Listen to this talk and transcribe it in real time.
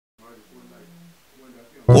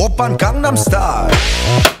Oppan Gangnam Style.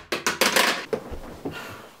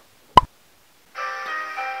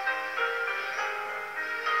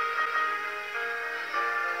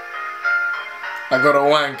 I got a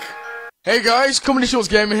wank. Hey guys, Comedy Shorts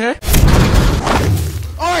Gamer here.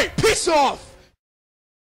 Alright, piss off!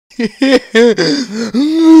 This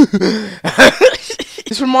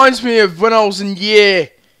reminds me of when I was in year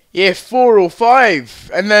 4 or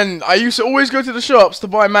 5, and then I used to always go to the shops to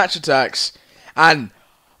buy match attacks, and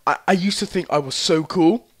I used to think I was so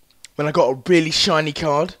cool when I got a really shiny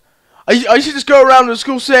card. I used to just go around the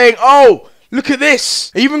school saying, "Oh, look at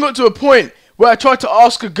this!" I even got to a point where I tried to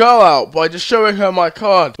ask a girl out by just showing her my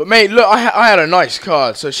card. But mate, look, I had a nice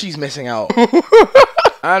card, so she's missing out.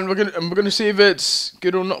 And we're gonna see if it's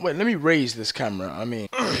good or not. Wait, let me raise this camera. I mean,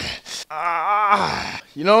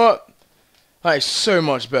 you know what? That is so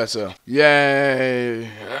much better. Yay!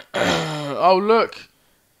 Oh look,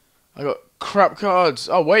 I got crap cards.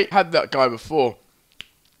 Oh wait, had that guy before.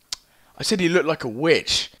 I said he looked like a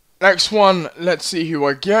witch. Next one, let's see who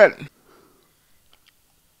I get.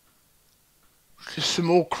 Just some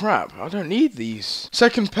more crap. I don't need these.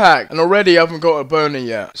 Second pack, and already I haven't got a boner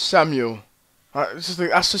yet. Samuel.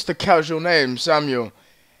 That's just a casual name, Samuel.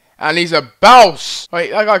 And he's a bouse.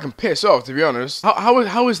 Wait, that guy can piss off, to be honest.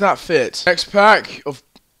 How is that fit? Next pack of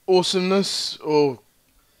awesomeness or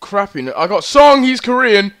crappiness. I got Song, he's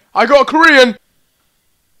Korean. I got Korean.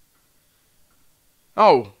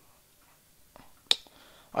 Oh.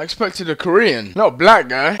 I expected a Korean, not a black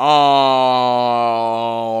guy.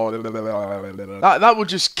 Oh, that would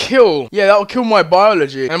just kill. Yeah, that would kill my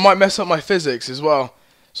biology, and it might mess up my physics as well.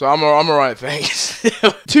 So I'm alright, thanks.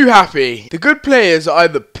 Too happy. The good players are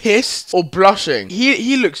either pissed or blushing.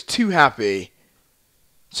 He looks too happy,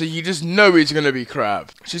 so you just know he's gonna be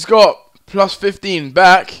crap. She's got plus 15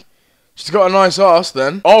 back. She's got a nice ass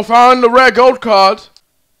then. Oh, found the rare gold card.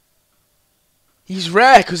 He's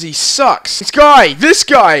rare because he sucks. This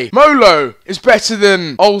guy, Molo, is better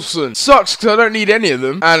than Olsen. Sucks because I don't need any of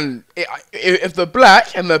them. And if they're black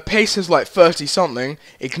and their pace is like 30 something,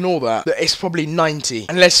 ignore that. It's probably 90.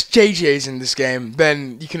 Unless JJ's in this game,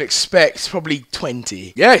 then you can expect probably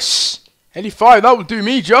 20. Yes! 85, that would do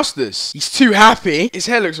me justice. He's too happy. His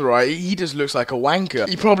hair looks alright. He just looks like a wanker.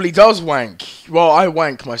 He probably does wank. Well, I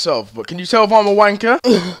wank myself, but can you tell if I'm a wanker?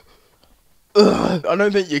 Ugh, I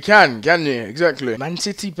don't think you can you? Exactly. Man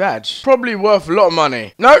City badge. Probably worth a lot of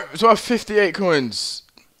money. No, it's worth 58 coins.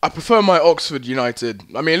 I prefer my Oxford United.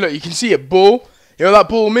 I mean, look, you can see a bull. You know what that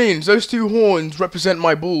bull means? Those two horns represent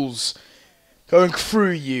my bulls. Going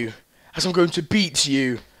through you. As I'm going to beat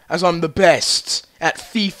you. As I'm the best at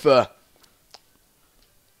FIFA.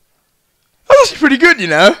 That's actually pretty good, you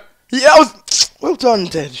know? Yeah, that was... Well done,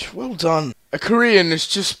 Tej. Well done. A Korean is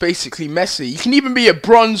just basically Messi. You can even be a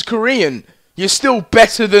bronze Korean. You're still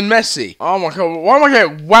better than Messi. Oh my god, why am I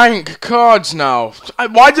getting wank cards now?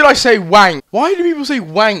 Why did I say wank? Why do people say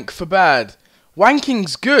wank for bad?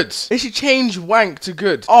 Wanking's good. They should change wank to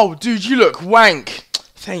good. Oh, dude, you look wank.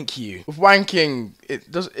 Thank you. With wanking,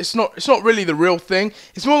 it's not really the real thing.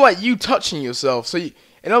 It's more like you touching yourself. So, in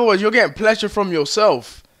other words, you're getting pleasure from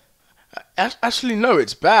yourself. Actually, no,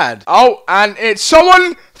 it's bad. Oh, and it's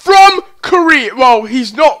someone from Korea. Well,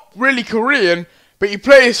 he's not really Korean, but he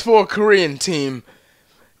plays for a Korean team.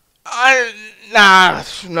 Nah,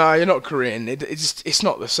 you're not Korean. It's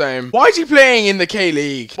not the same. Why is he playing in the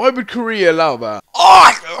K-League? Why would Korea allow that?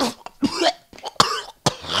 Oh!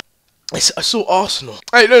 I saw Arsenal.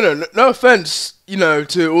 Hey, no offense, you know,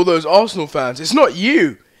 to all those Arsenal fans. It's not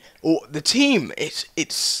you or the team. It's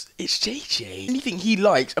JJ. Anything he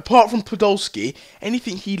likes, apart from Podolski,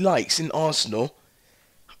 anything he likes in Arsenal,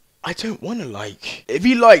 I don't want to like. If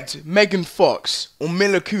he liked Megan Fox or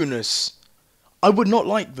Mila Kunis, I would not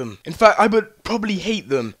like them. In fact, I would probably hate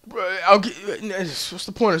them. What's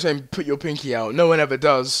the point of saying put your pinky out? No one ever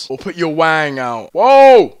does. Or put your wang out.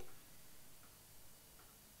 Whoa!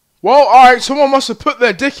 Well, alright, someone must have put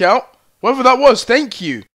their dick out. Whoever that was, thank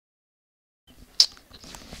you.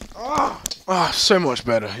 So much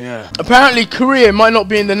better, yeah. Apparently, Korea might not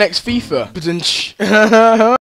be in the next FIFA.